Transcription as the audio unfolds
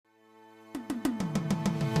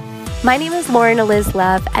My name is Lauren Eliz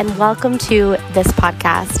Love, and welcome to this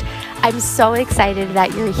podcast. I'm so excited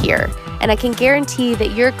that you're here, and I can guarantee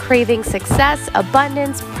that you're craving success,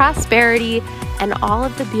 abundance, prosperity, and all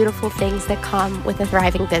of the beautiful things that come with a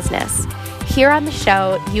thriving business. Here on the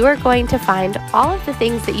show, you are going to find all of the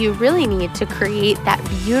things that you really need to create that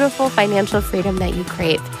beautiful financial freedom that you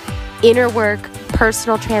crave. Inner work,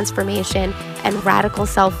 personal transformation, and radical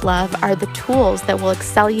self-love are the tools that will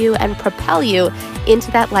excel you and propel you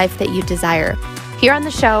into that life that you desire. Here on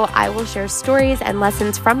the show, I will share stories and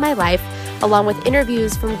lessons from my life, along with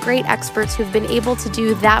interviews from great experts who've been able to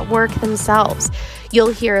do that work themselves.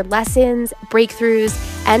 You'll hear lessons, breakthroughs,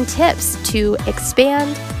 and tips to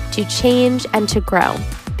expand, to change, and to grow,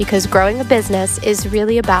 because growing a business is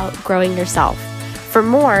really about growing yourself. For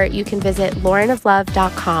more, you can visit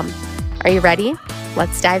laurenoflove.com. Are you ready?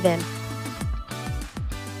 Let's dive in.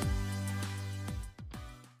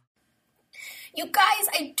 You guys,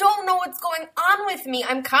 I don't know what's going on with me.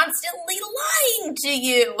 I'm constantly lying to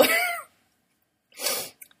you.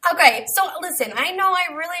 Okay, so listen, I know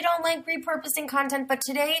I really don't like repurposing content, but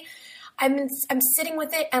today I'm sitting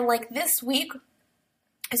with it, and like this week,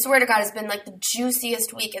 I swear to God, has been like the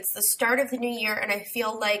juiciest week. It's the start of the new year, and I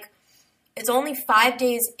feel like it's only 5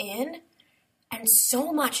 days in, and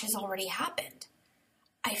so much has already happened.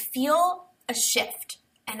 I feel a shift,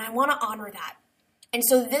 and I want to honor that. And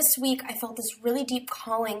so this week, I felt this really deep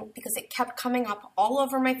calling because it kept coming up all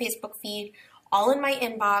over my Facebook feed, all in my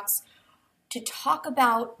inbox, to talk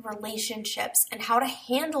about relationships and how to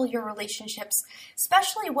handle your relationships,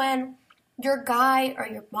 especially when your guy or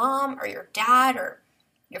your mom or your dad or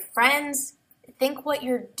your friends think what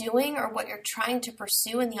you're doing or what you're trying to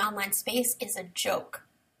pursue in the online space is a joke.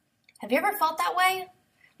 Have you ever felt that way?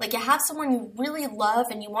 Like you have someone you really love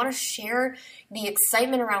and you want to share the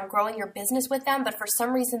excitement around growing your business with them, but for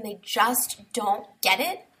some reason they just don't get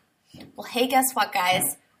it? Well, hey, guess what,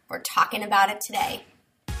 guys? We're talking about it today.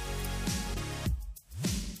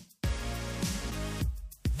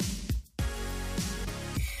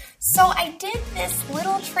 So I did this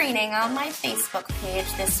little training on my Facebook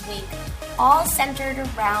page this week, all centered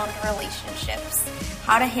around relationships.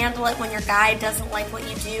 How to handle it when your guy doesn't like what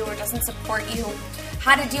you do or doesn't support you.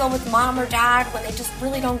 How to deal with mom or dad when they just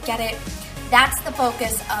really don't get it. That's the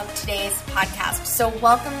focus of today's podcast. So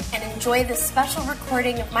welcome and enjoy this special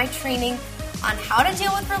recording of my training on how to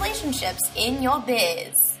deal with relationships in your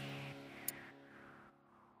biz.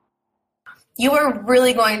 You are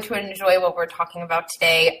really going to enjoy what we're talking about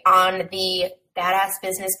today on the Badass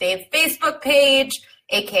Business Babe Facebook page,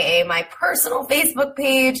 aka my personal Facebook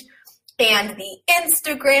page, and the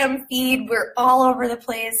Instagram feed. We're all over the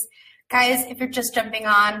place. Guys, if you're just jumping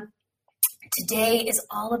on, today is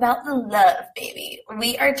all about the love, baby.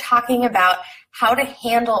 We are talking about how to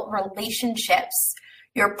handle relationships,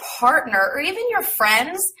 your partner, or even your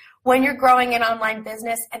friends when you're growing an online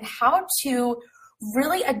business, and how to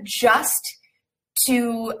really adjust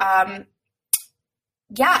to,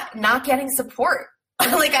 not getting support.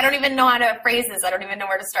 Like, I don't even know how to phrase this. I don't even know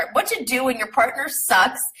where to start. What to do when your partner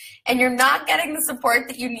sucks and you're not getting the support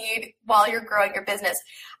that you need while you're growing your business.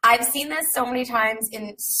 I've seen this so many times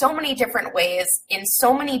in so many different ways, in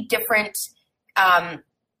so many different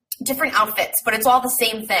outfits, but it's all the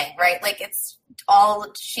same thing, right? Like it's all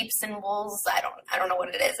sheeps and wolves. I don't know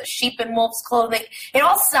what it is. A sheep in wolf's clothing. It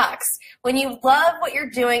all sucks. When you love what you're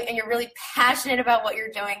doing and you're really passionate about what you're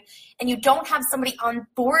doing and you don't have somebody on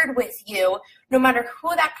board with you, no matter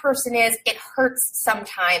who that person is, it hurts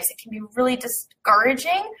sometimes. It can be really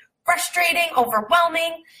discouraging, frustrating,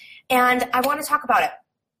 overwhelming, and I want to talk about it.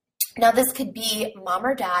 Now, this could be mom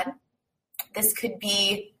or dad. This could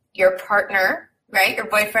be your partner, right? Your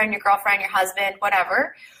boyfriend, your girlfriend, your husband,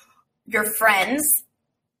 whatever. Your friends.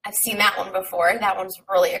 I've seen that one before. That one's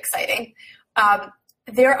really exciting.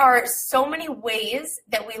 There are so many ways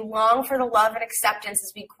that we long for the love and acceptance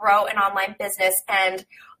as we grow an online business, and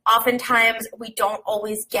oftentimes we don't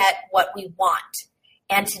always get what we want.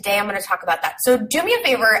 And today I'm going to talk about that. So do me a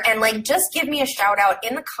favor and just give me a shout out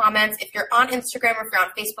in the comments if you're on Instagram or if you're on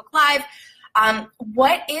Facebook Live.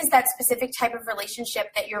 What is that specific type of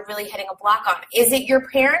relationship that you're really hitting a block on? Is it your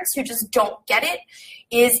parents who just don't get it?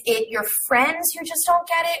 Is it your friends who just don't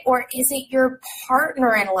get it? Or is it your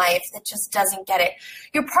partner in life that just doesn't get it?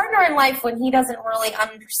 Your partner in life, when he doesn't really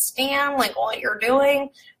understand what you're doing,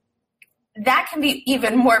 that can be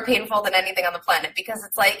even more painful than anything on the planet, because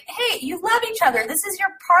it's like, hey, you love each other. This is your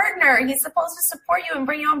partner. He's supposed to support you and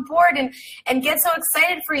bring you on board and get so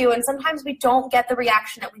excited for you. And sometimes we don't get the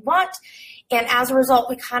reaction that we want. And as a result,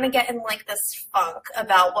 we kind of get in this funk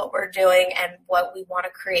about what we're doing and what we want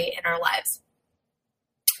to create in our lives.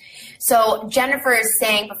 So Jennifer is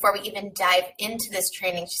saying, before we even dive into this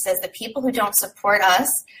training, she says, the people who don't support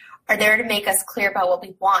us are there to make us clear about what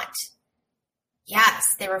we want. Yes,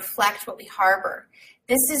 they reflect what we harbor.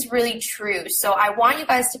 This is really true. So I want you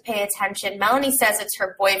guys to pay attention. Melanie says it's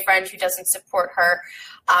her boyfriend who doesn't support her.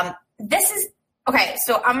 Okay,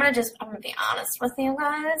 so I'm going to be honest with you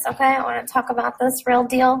guys, okay? I want to talk about this real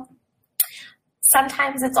deal.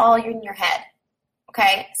 Sometimes it's all in your head,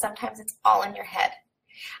 okay? Sometimes it's all in your head.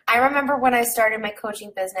 I remember when I started my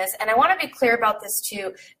coaching business, and I want to be clear about this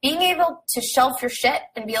too, being able to shelf your shit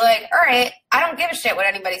and be like, all right, I don't give a shit what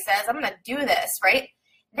anybody says. I'm going to do this, right?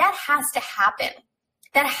 That has to happen.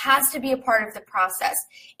 That has to be a part of the process.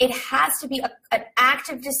 It has to be an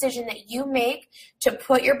active decision that you make to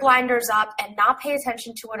put your blinders up and not pay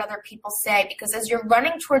attention to what other people say, because as you're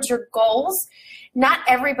running towards your goals, not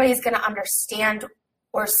everybody's going to understand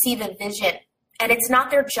or see the vision, and it's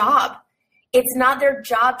not their job. It's not their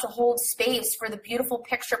job to hold space for the beautiful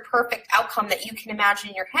picture perfect outcome that you can imagine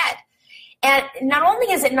in your head. And not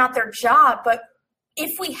only is it not their job, but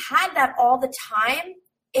if we had that all the time,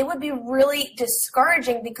 it would be really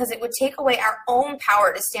discouraging, because it would take away our own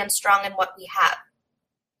power to stand strong in what we have.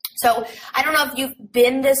 So I don't know if you've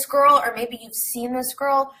been this girl, or maybe you've seen this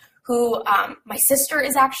girl who, my sister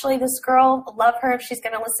is actually this girl. I love her if she's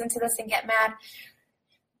going to listen to this and get mad.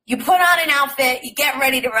 You put on an outfit, you get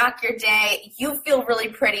ready to rock your day, you feel really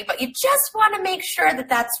pretty, but you just want to make sure that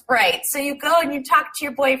that's right. So you go and you talk to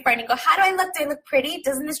your boyfriend and go, how do I look? Do I look pretty?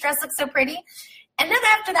 Doesn't this dress look so pretty? And then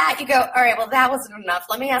after that, you go, all right, well, that wasn't enough.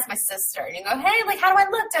 Let me ask my sister. And you go, hey, like, how do I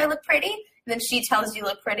look? Do I look pretty? And then she tells you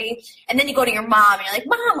look pretty. And then you go to your mom and you're like,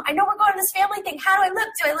 Mom, I know we're going to this family thing. How do I look?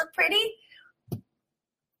 Do I look pretty?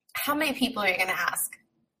 How many people are you going to ask,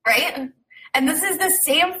 right? And this is the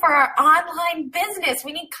same for our online business.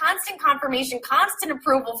 We need constant confirmation, constant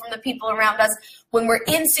approval from the people around us when we're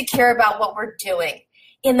insecure about what we're doing.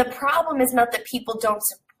 And the problem is not that people don't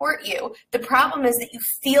support you. The problem is that you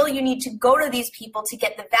feel you need to go to these people to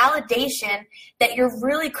get the validation that you're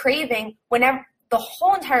really craving, whenever the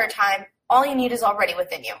whole entire time, all you need is already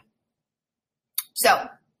within you. So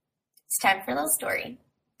it's time for a little story.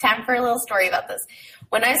 Time for a little story about this.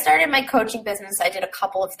 When I started my coaching business, I did a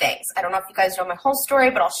couple of things. I don't know if you guys know my whole story,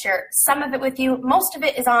 but I'll share some of it with you. Most of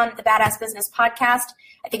it is on the Badass Business podcast.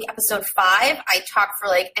 I think episode 5, I talked for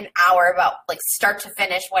like an hour about like start to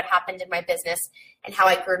finish what happened in my business and how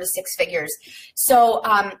I grew to 6 figures. So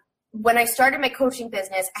when I started my coaching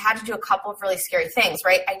business, I had to do a couple of really scary things,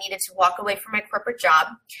 right? I needed to walk away from my corporate job.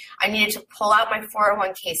 I needed to pull out my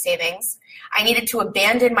 401k savings. I needed to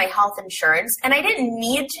abandon my health insurance. And I didn't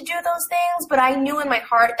need to do those things, but I knew in my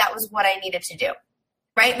heart that was what I needed to do,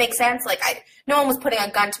 right? Make sense? Like no one was putting a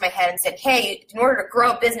gun to my head and said, hey, in order to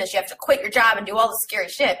grow a business, you have to quit your job and do all this scary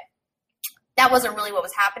shit. That wasn't really what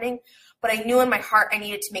was happening, but I knew in my heart I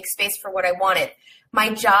needed to make space for what I wanted. My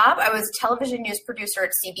job, I was a television news producer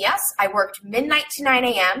at CBS. I worked midnight to 9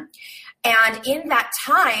 a.m. And in that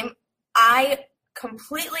time, I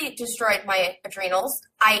completely destroyed my adrenals.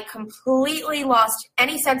 I completely lost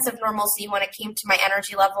any sense of normalcy when it came to my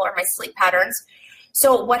energy level or my sleep patterns.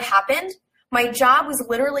 So what happened? My job was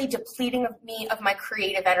literally depleting me of my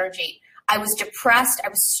creative energy. I was depressed. I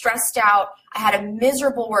was stressed out. I had a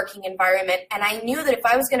miserable working environment. And I knew that if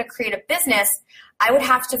I was going to create a business, I would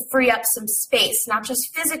have to free up some space, not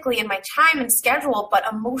just physically in my time and schedule, but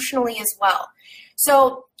emotionally as well.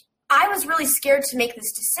 So I was really scared to make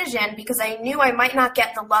this decision because I knew I might not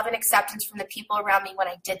get the love and acceptance from the people around me when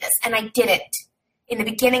I did this. And I didn't. In the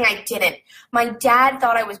beginning, I didn't. My dad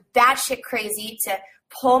thought I was batshit crazy to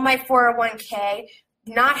pull my 401k,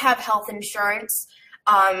 not have health insurance,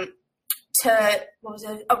 to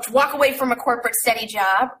walk away from a corporate steady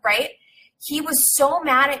job, right? He was so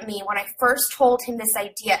mad at me when I first told him this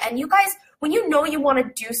idea. And you guys, when you know you want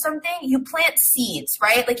to do something, you plant seeds,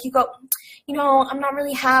 right? Like you go, I'm not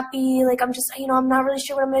really happy. Like I'm just, I'm not really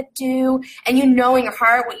sure what I'm going to do. And you know in your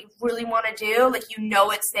heart what you really want to do. Like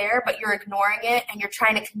it's there, but you're ignoring it and you're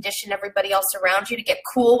trying to condition everybody else around you to get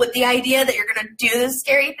cool with the idea that you're going to do this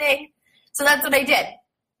scary thing. So that's what I did.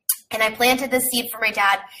 And I planted this seed for my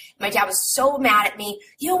dad. My dad was so mad at me.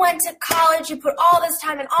 You went to college, you put all this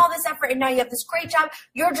time and all this effort, and now you have this great job.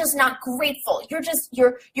 You're just not grateful.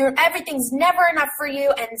 You're everything's never enough for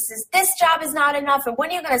you, and this job is not enough. And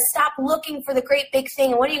when are you going to stop looking for the great big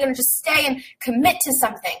thing? And when are you going to just stay and commit to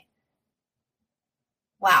something?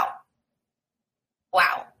 Wow.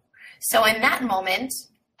 So in that moment,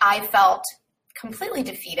 I felt completely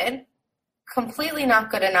defeated, completely not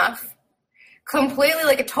good enough, completely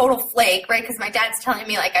like a total flake, right? Because my dad's telling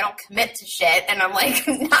me like I don't commit to shit and I'm like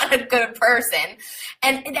not a good person.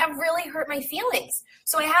 And that really hurt my feelings.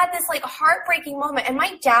 So I had this like heartbreaking moment. And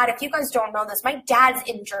my dad, if you guys don't know this, my dad's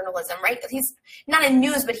in journalism, right? He's not in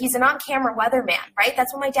news, but he's an on-camera weatherman, right?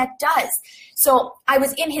 That's what my dad does. So I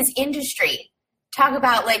was in his industry. Talk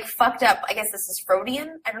about like fucked up, I guess this is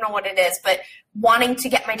Freudian, I don't know what it is, but wanting to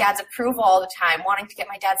get my dad's approval all the time, wanting to get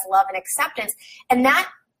my dad's love and acceptance. And that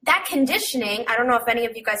conditioning, I don't know if any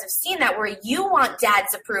of you guys have seen that, where you want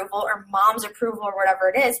dad's approval or mom's approval or whatever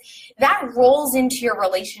it is, that rolls into your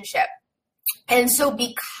relationship. And so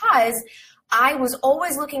because I was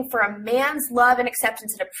always looking for a man's love and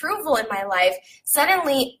acceptance and approval in my life,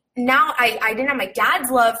 suddenly now I didn't have my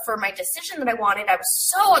dad's love for my decision that I wanted. I was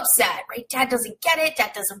so upset, right? Dad doesn't get it.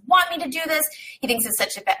 Dad doesn't want me to do this. He thinks it's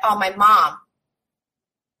such a bad, oh, my mom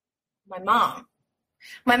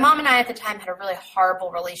and I at the time had a really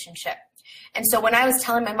horrible relationship. And so when I was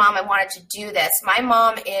telling my mom I wanted to do this, my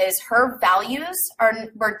mom her values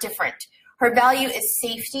were different. Her value is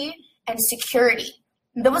safety and security.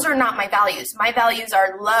 Those are not my values. My values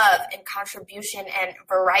are love and contribution and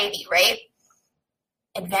variety, right?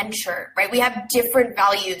 Adventure, right? We have different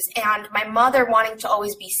values. And my mother wanting to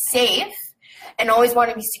always be safe and always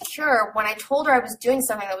wanting to be secure, when I told her I was doing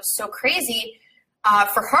something that was so crazy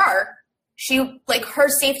for her, her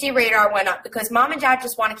safety radar went up, because mom and dad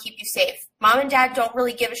just want to keep you safe. Mom and dad don't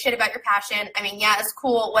really give a shit about your passion. I mean, yeah, it's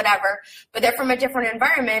cool, whatever, but they're from a different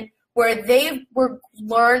environment where they were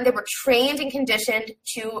trained and conditioned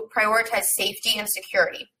to prioritize safety and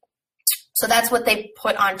security. So that's what they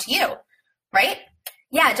put onto you, right?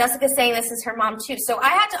 Yeah, Jessica's saying this is her mom too. So I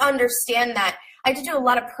had to understand that. I had to do a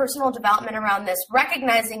lot of personal development around this,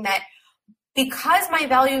 recognizing that because my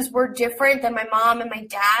values were different than my mom and my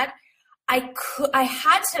dad, I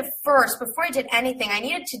had to first, before I did anything, I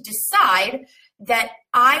needed to decide that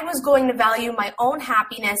I was going to value my own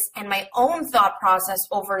happiness and my own thought process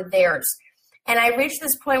over theirs. And I reached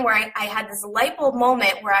this point where I had this light bulb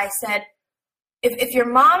moment where I said, if your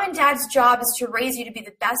mom and dad's job is to raise you to be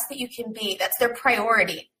the best that you can be, that's their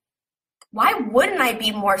priority, why wouldn't I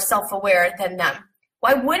be more self-aware than them?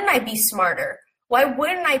 Why wouldn't I be smarter? Why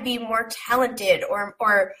wouldn't I be more talented or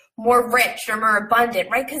more rich or more abundant,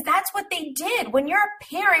 right? Because that's what they did. When you're a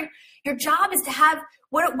parent, your job is to have,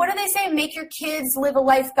 what do they say? Make your kids live a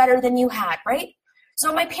life better than you had, right?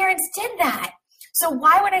 So my parents did that. So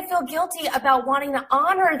why would I feel guilty about wanting to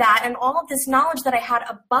honor that and all of this knowledge that I had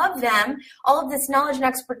above them, all of this knowledge and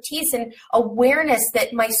expertise and awareness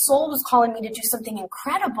that my soul was calling me to do something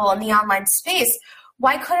incredible in the online space?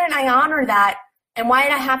 Why couldn't I honor that? And why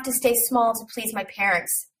did I have to stay small to please my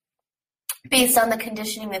parents based on the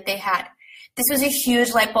conditioning that they had? This was a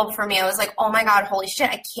huge light bulb for me. I was like, oh my God, holy shit,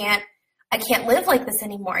 I can't live like this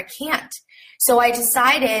anymore. I can't. So I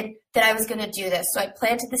decided that I was going to do this. So I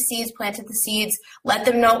planted the seeds, let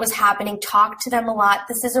them know what was happening, talked to them a lot.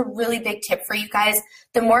 This is a really big tip for you guys.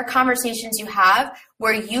 The more conversations you have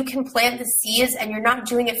where you can plant the seeds and you're not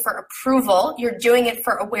doing it for approval, you're doing it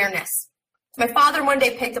for awareness. My father one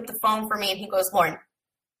day picked up the phone for me and he goes, Lauren,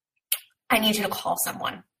 I need you to call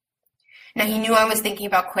someone. Now, he knew I was thinking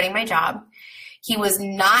about quitting my job. He was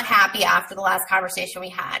not happy after the last conversation we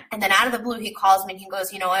had. And then out of the blue, he calls me and he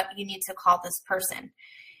goes, you know what? You need to call this person.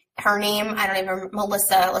 Her name, I don't even remember,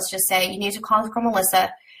 Melissa, let's just say. You need to call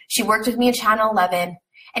Melissa. She worked with me at Channel 11,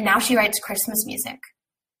 and now she writes Christmas music.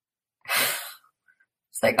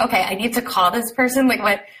 It's like, okay, I need to call this person? Like,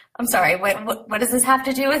 what? I'm sorry, what does this have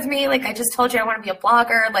to do with me? Like, I just told you I want to be a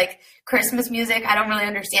blogger, like Christmas music. I don't really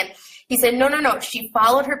understand. He said, no. She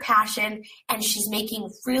followed her passion and she's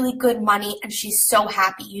making really good money and she's so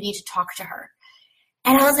happy. You need to talk to her.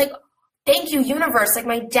 And I was like, thank you, universe. Like,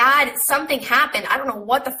 my dad, something happened. I don't know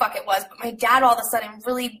what the fuck it was, but my dad all of a sudden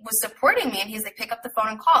really was supporting me and he's like, pick up the phone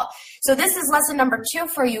and call. So this is lesson number 2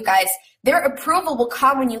 for you guys. Their approval will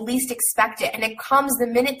come when you least expect it. And it comes the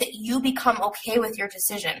minute that you become okay with your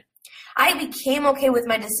decision. I became okay with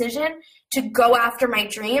my decision to go after my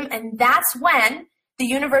dream. And that's when the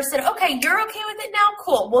universe said, okay, you're okay with it now?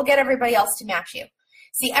 Cool. We'll get everybody else to match you.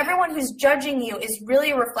 See, everyone who's judging you is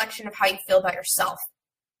really a reflection of how you feel about yourself.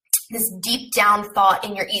 This deep down thought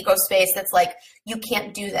in your ego space that's like, you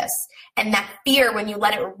can't do this. And that fear, when you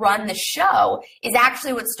let it run the show, is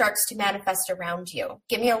actually what starts to manifest around you.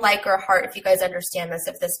 Give me a like or a heart if you guys understand this,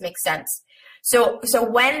 if this makes sense. So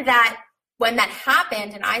when that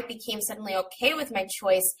happened and I became suddenly okay with my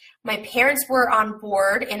choice, my parents were on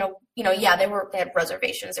board they had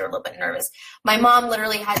reservations. They were a little bit nervous. My mom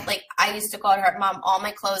literally had, like, I used to call her, Mom, all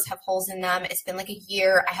my clothes have holes in them. It's been like a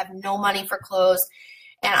year. I have no money for clothes.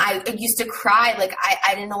 And I used to cry like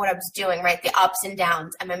I didn't know what I was doing, right? The ups and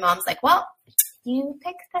downs. And my mom's like, well, you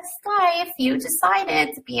picked this life. You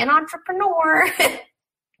decided to be an entrepreneur.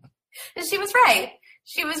 And she was right.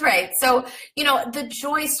 She was right. So, the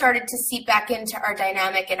joy started to seep back into our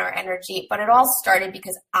dynamic and our energy, but it all started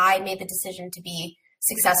because I made the decision to be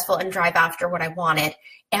successful and drive after what I wanted.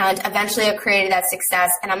 And eventually I created that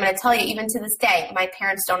success. And I'm going to tell you, even to this day, my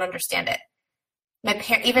parents don't understand it.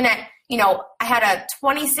 Even at, I had a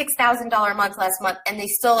 $26,000 month last month, and they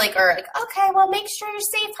still are like, okay, well, make sure you're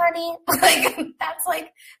safe, honey. That's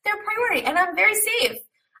their priority. And I'm very safe.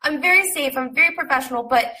 I'm very safe. I'm very professional,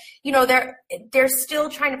 but they're still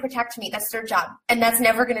trying to protect me. That's their job. And that's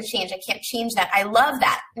never going to change. I can't change that. I love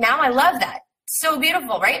that. Now I love that. So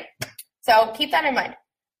beautiful, right? So keep that in mind.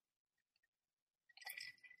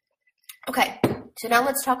 Okay. So now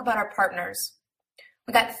let's talk about our partners.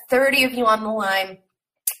 We got 30 of you on the line.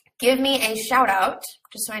 Give me a shout out,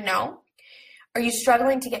 just so I know. Are you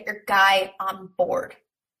struggling to get your guy on board?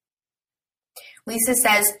 Lisa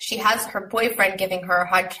says she has her boyfriend giving her a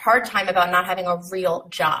hard time about not having a real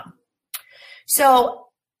job. So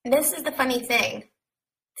this is the funny thing.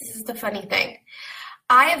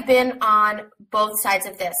 I have been on both sides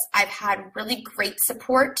of this. I've had really great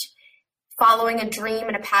support following a dream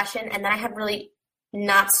and a passion, and then I had really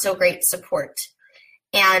not so great support.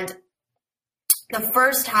 And the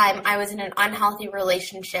first time I was in an unhealthy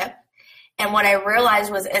relationship, and what I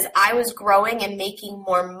realized was as I was growing and making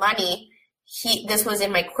more money, this was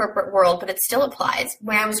in my corporate world, but it still applies.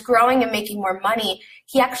 When I was growing and making more money,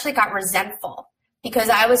 he actually got resentful because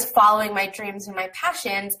I was following my dreams and my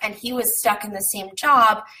passions, and he was stuck in the same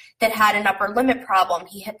job that had an upper limit problem.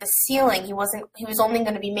 He hit the ceiling. He was only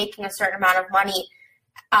going to be making a certain amount of money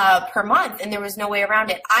per month, and there was no way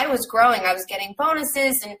around it. I was growing. I was getting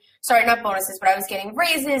bonuses, not bonuses, but I was getting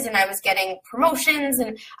raises, and I was getting promotions,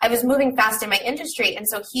 and I was moving fast in my industry. And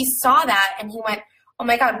so he saw that, and he went, oh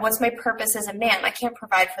my God, what's my purpose as a man? I can't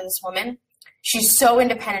provide for this woman. She's so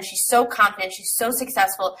independent. She's so confident. She's so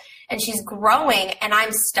successful, and she's growing, and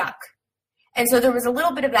I'm stuck. And so there was a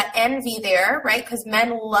little bit of that envy there, right? Because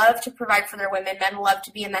men love to provide for their women. Men love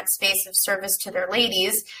to be in that space of service to their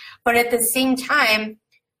ladies. But at the same time,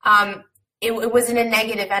 it was in a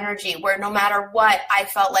negative energy where no matter what, I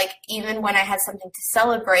felt like even when I had something to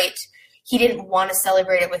celebrate, he didn't want to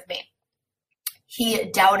celebrate it with me. He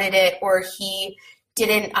doubted it, or he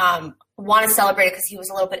didn't want to celebrate it because he was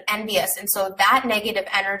a little bit envious. And so that negative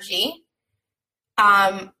energy,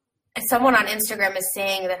 someone on Instagram is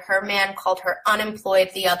saying that her man called her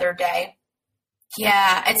unemployed the other day.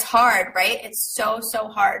 Yeah, it's hard, right? It's so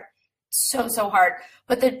hard. So hard.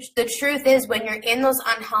 But the truth is, when you're in those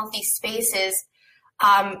unhealthy spaces,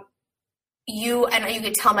 you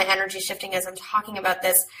could tell my energy shifting as I'm talking about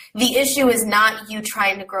this. The issue is not you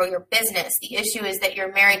trying to grow your business. The issue is that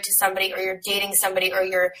you're married to somebody, or you're dating somebody, or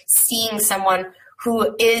you're seeing someone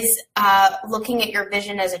who is looking at your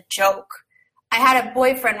vision as a joke. I had a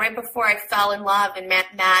boyfriend right before I fell in love and met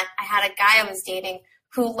Matt. I had a guy I was dating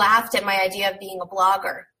who laughed at my idea of being a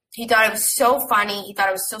blogger. He thought it was so funny. He thought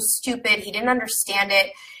it was so stupid. He didn't understand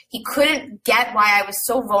it. He couldn't get why I was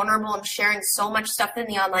so vulnerable and sharing so much stuff in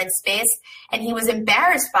the online space, and he was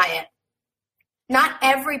embarrassed by it. Not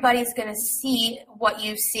everybody's going to see what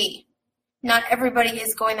you see. Not everybody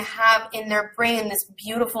is going to have in their brain this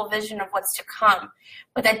beautiful vision of what's to come.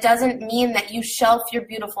 But that doesn't mean that you shelf your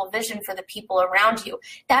beautiful vision for the people around you.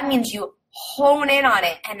 That means you hone in on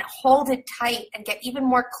it and hold it tight and get even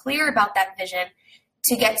more clear about that vision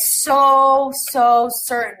to get so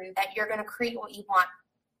certain that you're going to create what you want.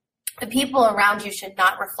 The people around you should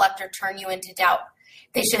not reflect or turn you into doubt.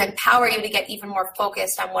 They should empower you to get even more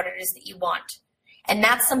focused on what it is that you want. And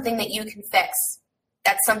that's something that you can fix.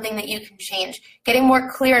 That's something that you can change. Getting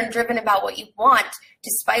more clear and driven about what you want,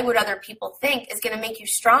 despite what other people think, is going to make you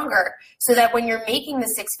stronger so that when you're making the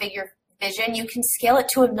six-figure vision, you can scale it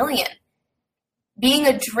to 1 million. Being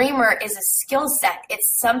a dreamer is a skill set.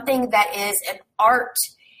 It's something that is an art.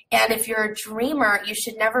 And if you're a dreamer, you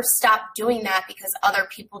should never stop doing that because other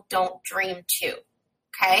people don't dream too.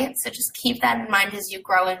 Okay? So just keep that in mind as you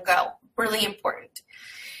grow and go. Really important.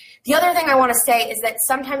 The other thing I want to say is that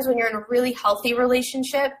sometimes when you're in a really healthy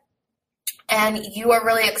relationship and you are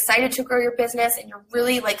really excited to grow your business and you're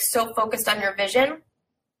really so focused on your vision,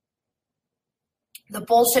 the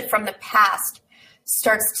bullshit from the past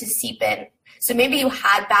starts to seep in. So maybe you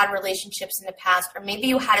had bad relationships in the past, or maybe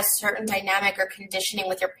you had a certain dynamic or conditioning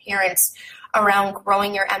with your parents around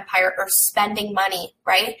growing your empire or spending money,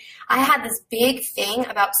 right? I had this big thing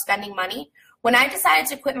about spending money. When I decided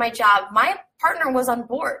to quit my job, my partner was on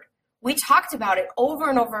board. we talked about it over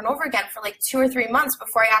and over and over again for like 2 or 3 months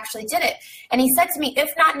before I actually did it. And he said to me, if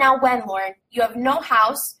not now, when, Lauren? You have no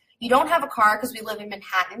house. You don't have a car because we live in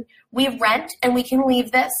Manhattan. We rent and we can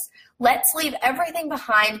leave this. Let's leave everything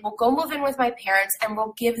behind. We'll go move in with my parents and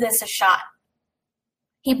we'll give this a shot.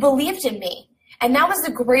 He believed in me. And that was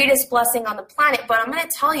the greatest blessing on the planet. But I'm going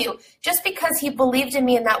to tell you, just because he believed in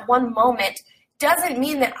me in that one moment doesn't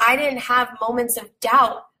mean that I didn't have moments of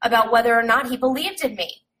doubt about whether or not he believed in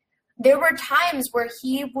me. There were times where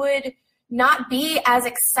he would not be as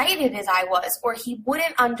excited as I was, or he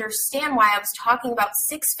wouldn't understand why I was talking about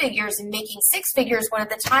 6 figures and making 6 figures when at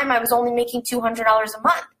the time I was only making $200 a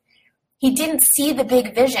month. He didn't see the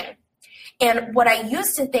big vision. And what I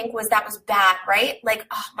used to think was that was bad, right? Like,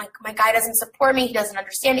 oh, my guy doesn't support me. He doesn't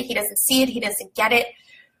understand it. He doesn't see it. He doesn't get it.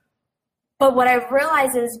 But what I've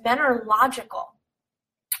realized is men are logical.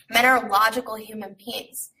 Men are logical human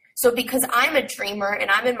beings. So because I'm a dreamer and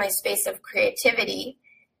I'm in my space of creativity,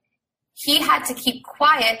 he had to keep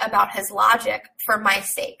quiet about his logic for my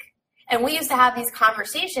sake. And we used to have these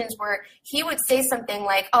conversations where he would say something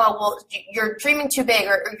like, oh, well, you're dreaming too big,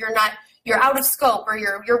 or you're out of scope, or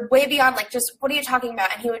you're way beyond, like, just what are you talking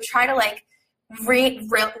about? And he would try to bring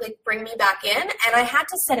me back in. And I had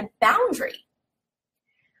to set a boundary.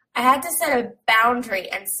 I had to set a boundary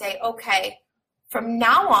and say, okay, from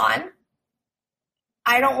now on,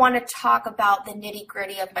 I don't want to talk about the nitty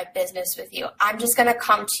gritty of my business with you. I'm just going to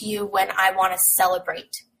come to you when I want to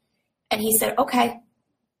celebrate. And he said, okay,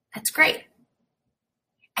 that's great.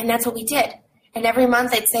 And that's what we did. And every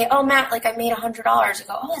month I'd say, oh, Matt, I made $100. I'd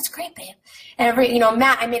go, oh, that's great, babe. And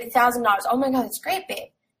Matt, I made $1,000. Oh my God, that's great, babe.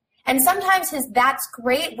 And sometimes his that's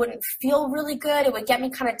great wouldn't feel really good. It would get me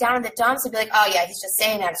kind of down in the dumps. I'd be like, oh yeah, he's just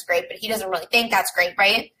saying that's great, but he doesn't really think that's great,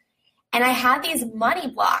 right? And I had these money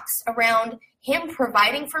blocks around him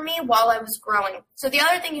providing for me while I was growing. So the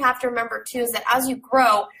other thing you have to remember too is that as you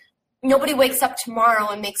grow, nobody wakes up tomorrow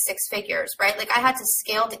and makes 6 figures, right? I had to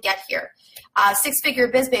scale to get here. 6-figure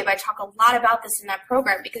Biz Babe, I talk a lot about this in that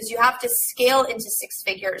program because you have to scale into 6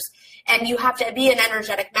 figures and you have to be an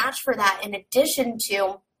energetic match for that in addition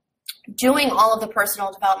to doing all of the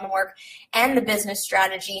personal development work and the business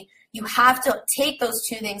strategy. You have to take those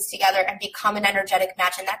 2 things together and become an energetic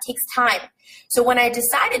match, and that takes time. So when I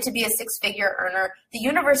decided to be a 6-figure earner, the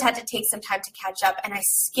universe had to take some time to catch up, and I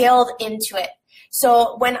scaled into it.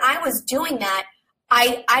 So when I was doing that,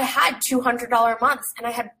 I had $200 months, and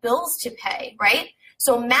I had bills to pay, right?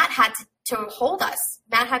 So Matt had to hold us.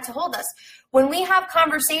 Matt had to hold us. When we have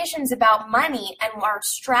conversations about money and our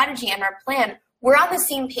strategy and our plan, we're on the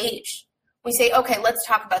same page. We say, okay, let's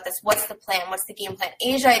talk about this. What's the plan? What's the game plan?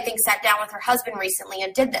 Asia, I think, sat down with her husband recently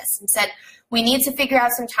and did this and said, we need to figure out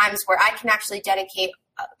some times where I can actually dedicate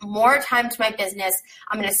more time to my business.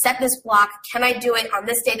 I'm going to set this block. Can I do it on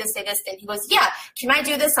this day, this day, this day? And he goes, yeah. Can I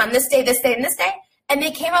do this on this day, and this day? And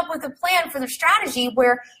they came up with a plan for their strategy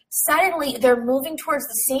where suddenly they're moving towards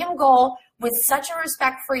the same goal with such a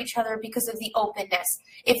respect for each other because of the openness.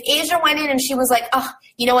 If Asia went in and she was like, oh,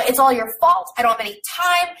 you know what, it's all your fault. I don't have any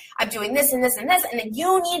time. I'm doing this and this and this. And then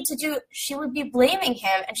you need to do, she would be blaming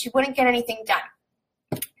him and she wouldn't get anything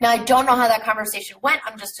done. Now, I don't know how that conversation went.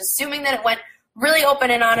 I'm just assuming that it went really open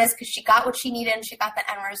and honest because she got what she needed and she got the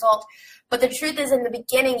end result. But the truth is, in the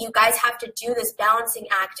beginning, you guys have to do this balancing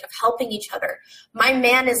act of helping each other. My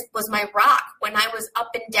man was my rock. When I was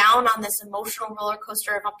up and down on this emotional roller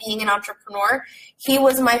coaster of being an entrepreneur, he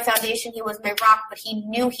was my foundation. He was my rock, but he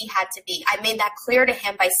knew he had to be. I made that clear to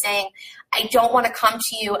him by saying, I don't want to come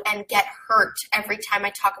to you and get hurt every time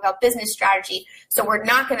I talk about business strategy. So we're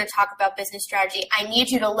not going to talk about business strategy. I need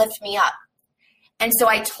you to lift me up. And so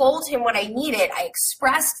I told him what I needed. I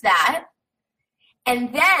expressed that.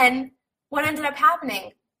 And then what ended up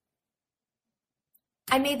happening?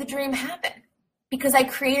 I made the dream happen because I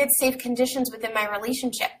created safe conditions within my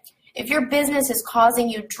relationship. If your business is causing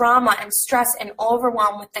you drama and stress and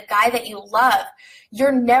overwhelm with the guy that you love,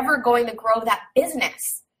 you're never going to grow that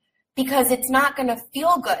business because it's not going to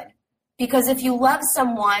feel good. Because if you love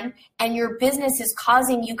someone and your business is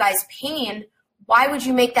causing you guys pain, why would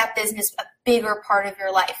you make that business a bigger part of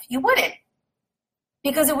your life? You wouldn't,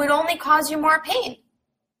 because it would only cause you more pain.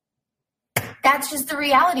 That's just the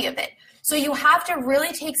reality of it. So you have to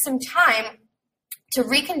really take some time to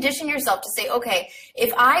recondition yourself to say, okay,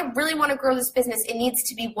 if I really want to grow this business, it needs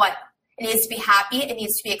to be what? It needs to be happy. It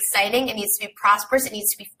needs to be exciting. It needs to be prosperous. It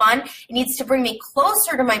needs to be fun. It needs to bring me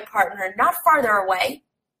closer to my partner, not farther away.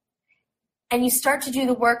 And you start to do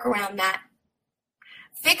the work around that.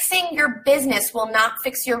 Fixing your business will not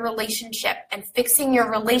fix your relationship, and fixing your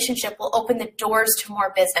relationship will open the doors to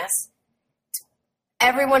more business.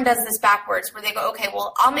 everyone does this backwards where they go, okay,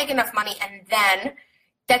 well, I'll make enough money and then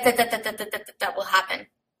that will happen,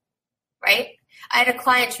 right? I had a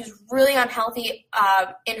client, she was really unhealthy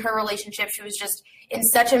in her relationship. She was just in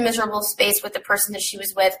such a miserable space with the person that she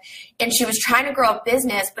was with, and she was trying to grow a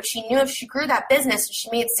business, but she knew if she grew that business and she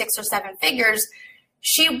made 6 or 7 figures,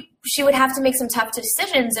 she would have to make some tough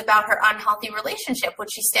decisions about her unhealthy relationship.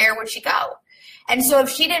 Would she stay or would she go? And so if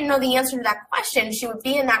she didn't know the answer to that question, she would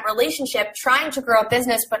be in that relationship trying to grow a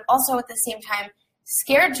business, but also at the same time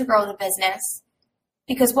scared to grow the business,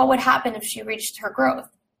 because what would happen if she reached her growth?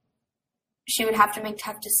 She would have to make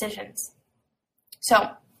tough decisions. So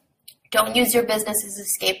don't use your business as a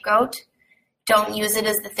scapegoat. Don't use it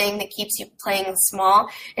as the thing that keeps you playing small.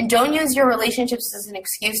 And don't use your relationships as an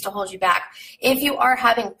excuse to hold you back. If you are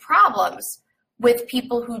having problems with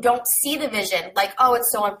people who don't see the vision, like, oh,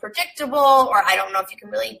 it's so unpredictable, or I don't know if you can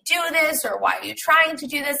really do this, or why are you trying to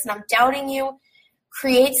do this, and I'm doubting you,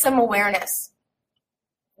 create some awareness.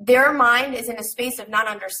 Their mind is in a space of not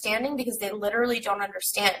understanding because they literally don't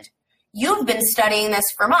understand. You've been studying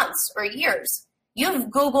this for months or years. You've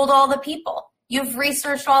Googled all the people. You've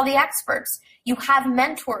researched all the experts. You have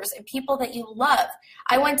mentors and people that you love.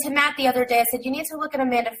 I went to Matt the other day. I said, you need to look at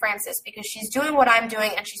Amanda Frances because she's doing what I'm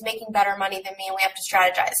doing and she's making better money than me and we have to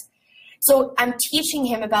strategize. So I'm teaching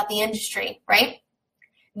him about the industry, right?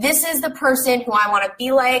 This is the person who I want to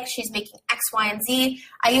be like. She's making X, Y, and Z.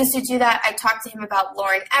 I used to do that. I talked to him about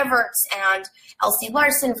Lauren Everts and Elsie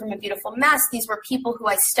Larson from A Beautiful Mess. These were people who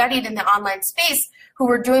I studied in the online space who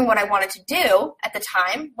were doing what I wanted to do at the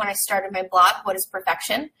time when I started my blog, What is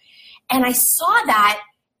Perfection? And I saw that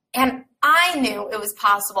and I knew it was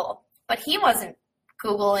possible, but he wasn't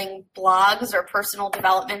Googling blogs or personal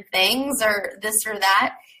development things or this or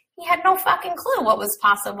that. He had no fucking clue what was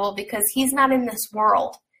possible because he's not in this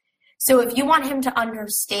world. So if you want him to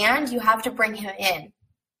understand, you have to bring him in.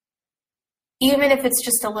 Even if it's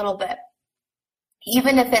just a little bit.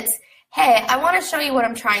 Even if it's, hey, I want to show you what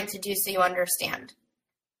I'm trying to do so you understand.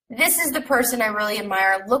 This is the person I really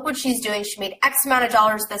admire. Look what she's doing. She made X amount of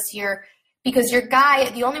dollars this year. Because your guy,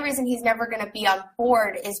 the only reason he's never going to be on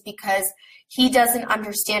board is because he doesn't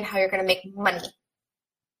understand how you're going to make money.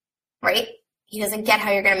 Right? He doesn't get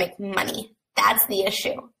how you're going to make money. That's the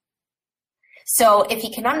issue. So if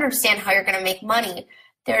he can understand how you're going to make money,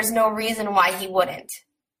 there's no reason why he wouldn't.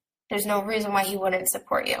 There's no reason why he wouldn't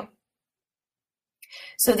support you.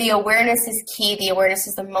 So the awareness is key. The awareness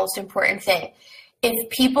is the most important thing. If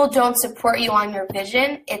people don't support you on your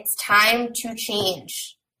vision, it's time to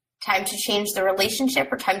change. Time to change the relationship,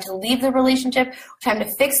 or time to leave the relationship, or time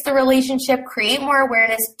to fix the relationship, create more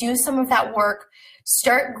awareness, do some of that work,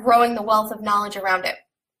 start growing the wealth of knowledge around it.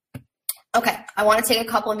 Okay, I want to take a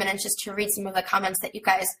couple of minutes just to read some of the comments that you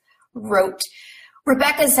guys wrote.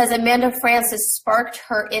 Rebecca says, Amanda Frances sparked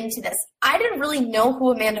her into this. I didn't really know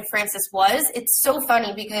who Amanda Frances was. It's so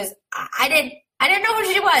funny because I didn't know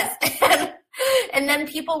who she was. And then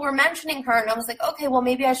people were mentioning her, and I was like, okay, well,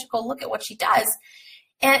 maybe I should go look at what she does.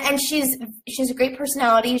 And she's a great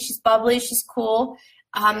personality. She's bubbly. She's cool.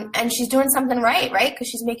 And she's doing something right? Because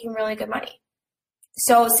she's making really good money.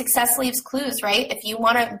 So success leaves clues, right? If you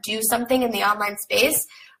want to do something in the online space,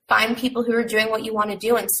 find people who are doing what you want to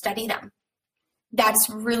do and study them. That's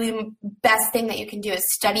really the best thing that you can do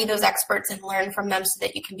is study those experts and learn from them so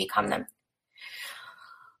that you can become them.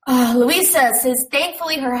 Louisa says,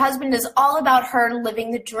 thankfully, her husband is all about her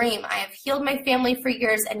living the dream. I have healed my family for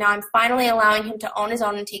years, and now I'm finally allowing him to own his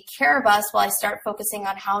own and take care of us while I start focusing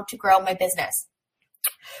on how to grow my business.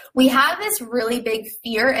 We have this really big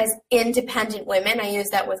fear as independent women. I use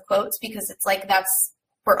that with quotes because it's like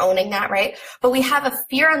we're owning that, right? But we have a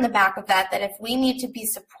fear on the back of that if we need to be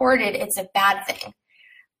supported, it's a bad thing.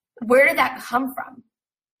 Where did that come from?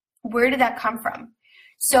 Where did that come from?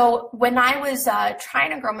 So when I was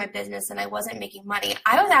trying to grow my business and I wasn't making money,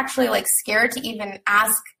 I was actually scared to even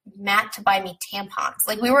ask Matt to buy me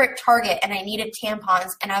tampons. We were at Target and I needed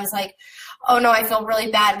tampons and I was like, oh no, I feel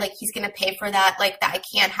really bad. He's going to pay for that. That I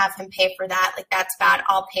can't have him pay for that. That's bad.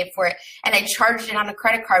 I'll pay for it. And I charged it on a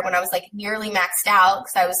credit card when I was nearly maxed out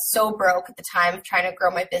because I was so broke at the time trying to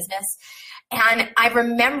grow my business. And I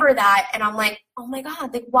remember that and I'm like, oh my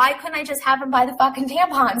God, why couldn't I just have him buy the fucking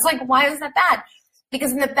tampons? Why is that bad?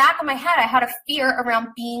 Because in the back of my head, I had a fear around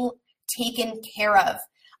being taken care of.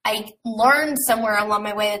 I learned somewhere along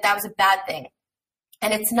my way that was a bad thing.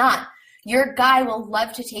 And it's not. Your guy will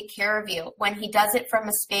love to take care of you when he does it from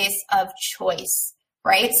a space of choice,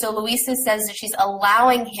 right? So Louisa says that she's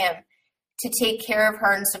allowing him to take care of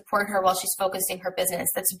her and support her while she's focusing her business.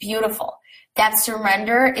 That's beautiful. That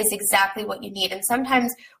surrender is exactly what you need. And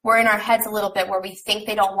sometimes we're in our heads a little bit where we think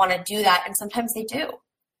they don't want to do that, and sometimes they do.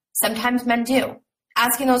 Sometimes men do.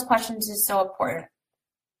 Asking those questions is so important.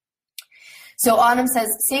 So Autumn says,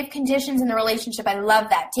 safe conditions in the relationship. I love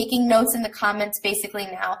that. Taking notes in the comments basically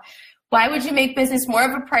now. Why would you make business more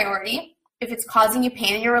of a priority if it's causing you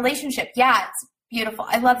pain in your relationship? Yeah, it's beautiful.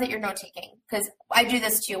 I love that you're note taking, because I do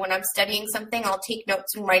this too. When I'm studying something, I'll take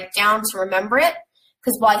notes and write it down to remember it,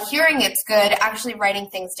 because while hearing it's good, actually writing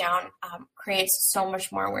things down creates so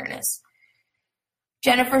much more awareness.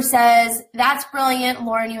 Jennifer says, that's brilliant.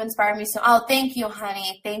 Lauren, you inspired me. So, oh, thank you,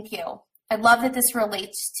 honey. Thank you. I love that this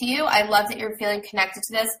relates to you. I love that you're feeling connected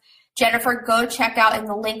to this. Jennifer, go check out in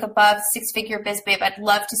the link above, Six Figure Biz Babe. I'd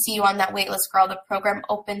love to see you on that waitlist, girl. The program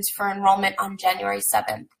opens for enrollment on January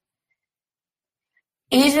 7th.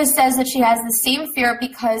 Asia says that she has the same fear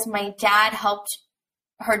because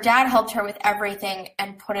her dad helped her with everything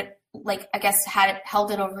and put it, like, I guess,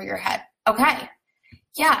 held it over your head. Okay.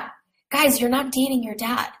 Yeah. Guys, you're not dating your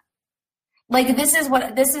dad. Like, this is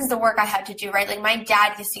the work I had to do, right? Like, my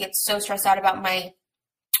dad used to get so stressed out about my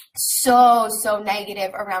so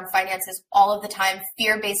negative around finances all of the time,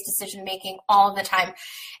 fear-based decision-making all of the time.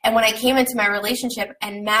 And when I came into my relationship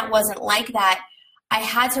and Matt wasn't like that, I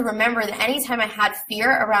had to remember that anytime I had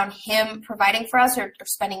fear around him providing for us or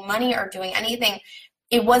spending money or doing anything,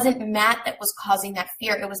 it wasn't Matt that was causing that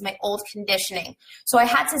fear. It was my old conditioning. So I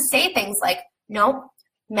had to say things like, no,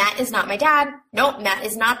 Matt is not my dad. No, Matt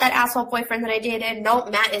is not that asshole boyfriend that I dated. No,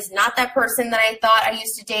 Matt is not that person that I thought I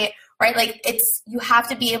used to date, right? Like, you have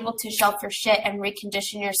to be able to shelf your shit and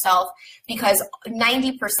recondition yourself, because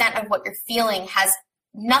 90% of what you're feeling has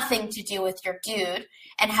nothing to do with your dude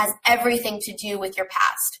and has everything to do with your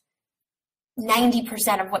past.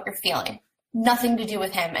 90% of what you're feeling, nothing to do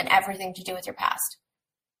with him and everything to do with your past.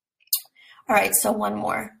 All right, so one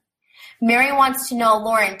more. Mary wants to know,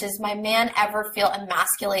 Lauren, does my man ever feel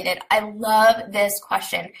emasculated? I love this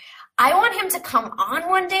question. I want him to come on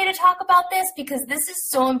one day to talk about this, because this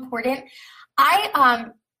is so important.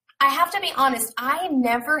 I have to be honest, I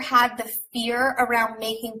never had the fear around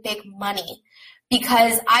making big money,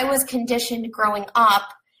 because I was conditioned growing up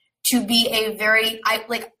to be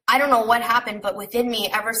I don't know what happened, but within me,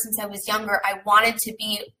 ever since I was younger, I wanted to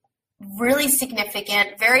be really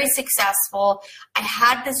significant, very successful. I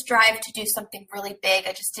had this drive to do something really big.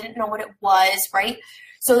 I just didn't know what it was, right?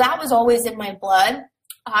 So that was always in my blood.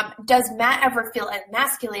 Does Matt ever feel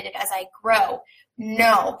emasculated as I grow?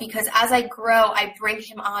 No, because as I grow, I bring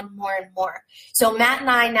him on more and more. So Matt and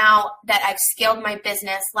I, now that I've scaled my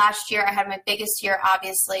business, last year I had my biggest year,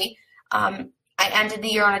 obviously. I ended the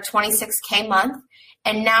year on a 26K month.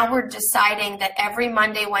 And now we're deciding that every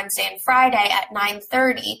Monday, Wednesday, and Friday at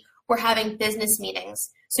 9:30, we're having business meetings.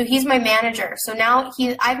 So he's my manager. So now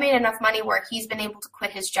I've made enough money where he's been able to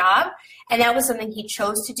quit his job. And that was something he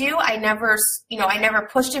chose to do. I never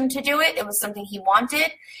pushed him to do it. It was something he wanted.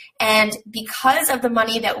 And because of the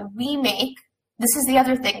money that we make, this is the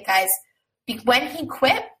other thing, guys. When he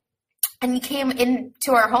quit and he came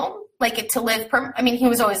into our home, to live, he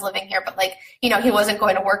was always living here, but he wasn't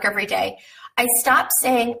going to work every day. I stopped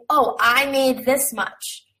saying, oh, I made this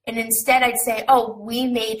much. And instead I'd say, oh, we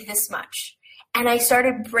made this much. And I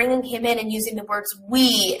started bringing him in and using the words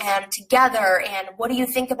we and together and what do you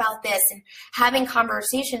think about this, and having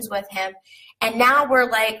conversations with him. And now we're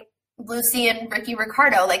like Lucy and Ricky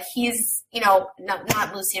Ricardo. Like, he's,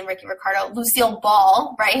 not Lucy and Ricky Ricardo, Lucille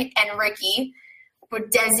Ball, right? And Ricky,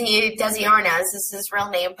 Desi Arnaz is his real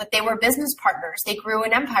name, but they were business partners. They grew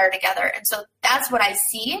an empire together. And so that's what I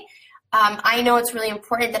see. I know it's really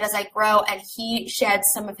important that as I grow and he sheds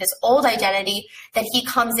some of his old identity, that he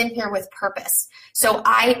comes in here with purpose. So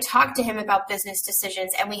I talk to him about business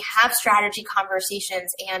decisions, and we have strategy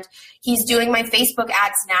conversations, and he's doing my Facebook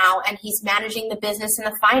ads now, and he's managing the business and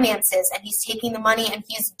the finances, and he's taking the money and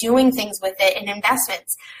he's doing things with it in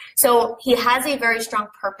investments. So he has a very strong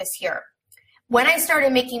purpose here. When I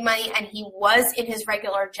started making money and he was in his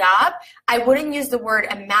regular job, I wouldn't use the word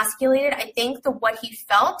emasculated. I think what he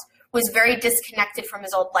felt was very disconnected from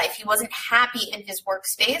his old life. He wasn't happy in his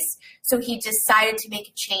workspace, so he decided to make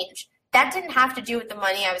a change. That didn't have to do with the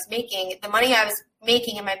money I was making. The money I was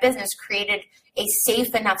making in my business created a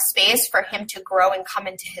safe enough space for him to grow and come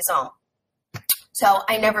into his own. So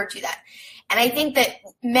I never do that. And I think that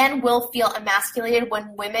men will feel emasculated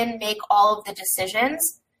when women make all of the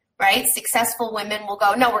decisions, right? Successful women will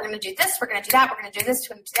go, no, we're going to do this, we're going to do that, we're going to do this,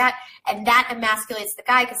 we're going to do that. And that emasculates the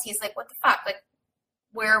guy, because he's like, what the fuck? Like,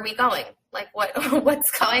 where are we going? Like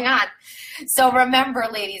what's going on? So remember,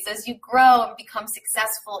 ladies, as you grow and become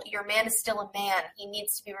successful, your man is still a man. He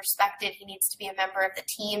needs to be respected. He needs to be a member of the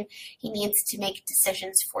team. He needs to make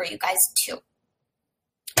decisions for you guys too.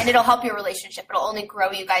 And it'll help your relationship. It'll only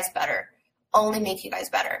grow you guys better, only make you guys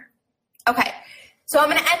better. Okay. So I'm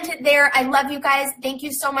going to end it there. I love you guys. Thank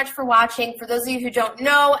you so much for watching. For those of you who don't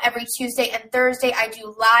know, every Tuesday and Thursday, I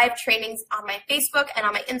do live trainings on my Facebook and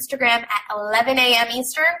on my Instagram at 11 a.m.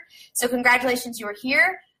 Eastern. So congratulations, you are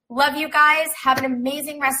here. Love you guys. Have an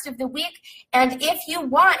amazing rest of the week. And if you're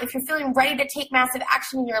feeling ready to take massive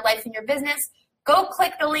action in your life and your business, go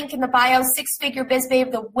click the link in the bio, Six Figure Biz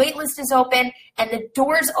Babe. The waitlist is open, and the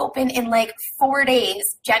doors open in like 4 days.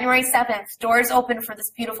 January 7th, doors open for this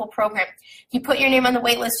beautiful program. If you put your name on the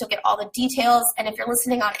waitlist, you'll get all the details. And if you're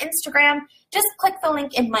listening on Instagram, just click the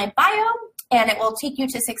link in my bio, and it will take you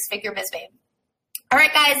to Six Figure Biz Babe. All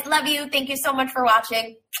right, guys, love you. Thank you so much for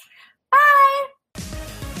watching. Bye.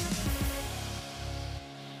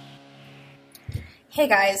 Hey,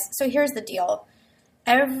 guys, so here's the deal.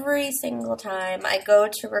 Every single time I go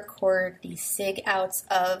to record the sig outs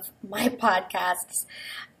of my podcasts,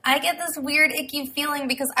 I get this weird icky feeling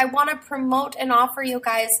because I want to promote and offer you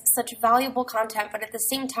guys such valuable content, but at the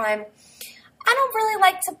same time, I don't really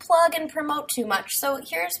like to plug and promote too much. So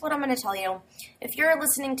here's what I'm going to tell you. If you're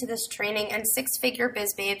listening to this training and Six Figure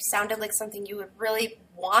Biz Babe sounded like something you would really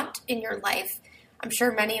want in your life, I'm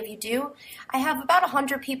sure many of you do, I have about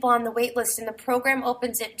 100 people on the wait list, and the program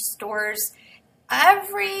opens its doors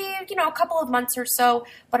every, a couple of months or so,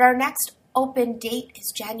 but our next open date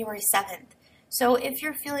is January 7th. So if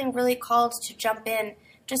you're feeling really called to jump in,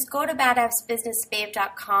 just go to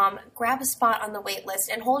badassbusinessbabe.com, grab a spot on the wait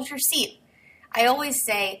list, and hold your seat. I always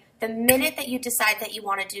say the minute that you decide that you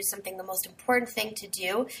want to do something, the most important thing to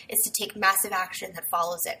do is to take massive action that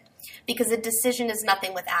follows it. Because a decision is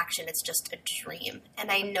nothing with action, it's just a dream.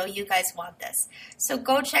 And I know you guys want this. So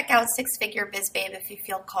go check out Six Figure Biz Babe if you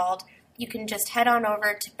feel called. You can just head on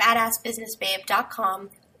over to badassbusinessbabe.com,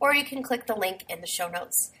 or you can click the link in the show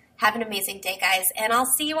notes. Have an amazing day, guys, and I'll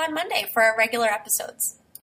see you on Monday for our regular episodes.